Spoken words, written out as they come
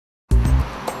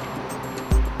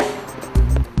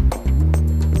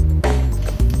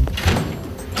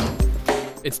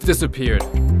It's disappeared.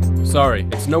 Sorry,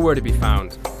 it's nowhere to be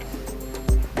found.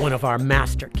 One of our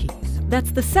master keys.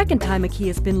 That's the second time a key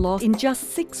has been lost in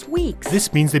just 6 weeks.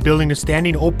 This means the building is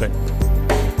standing open.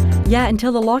 Yeah,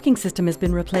 until the locking system has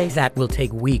been replaced. That will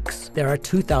take weeks. There are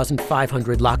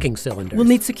 2,500 locking cylinders. We'll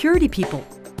need security people.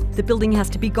 The building has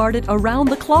to be guarded around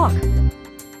the clock.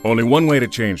 Only one way to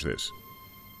change this.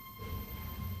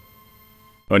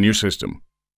 A new system.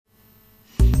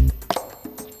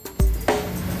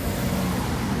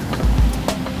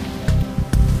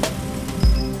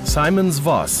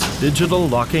 SimonsVoss Digital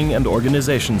Locking and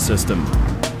Organization System.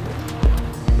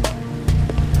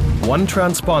 One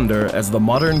transponder as the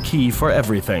modern key for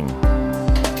everything.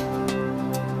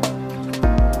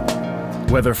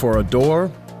 Whether for a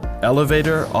door,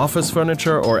 elevator, office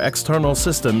furniture, or external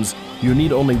systems, you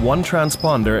need only one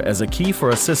transponder as a key for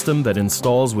a system that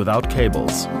installs without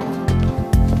cables.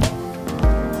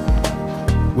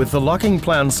 With the Locking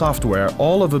Plan software,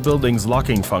 all of a building's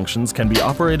locking functions can be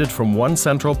operated from one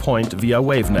central point via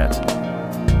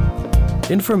WaveNet.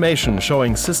 Information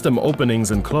showing system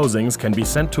openings and closings can be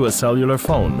sent to a cellular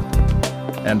phone.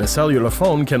 And a cellular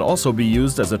phone can also be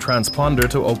used as a transponder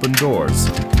to open doors.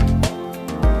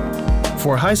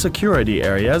 For high security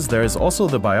areas, there is also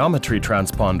the biometry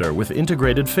transponder with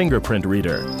integrated fingerprint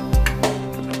reader.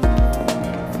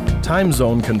 Time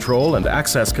zone control and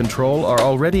access control are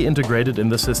already integrated in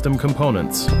the system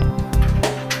components.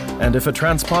 And if a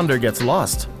transponder gets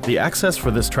lost, the access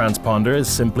for this transponder is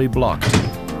simply blocked.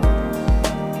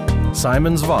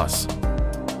 SimonsVoss.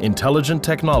 Intelligent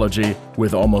technology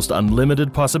with almost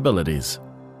unlimited possibilities.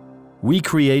 We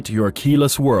create your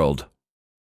keyless world.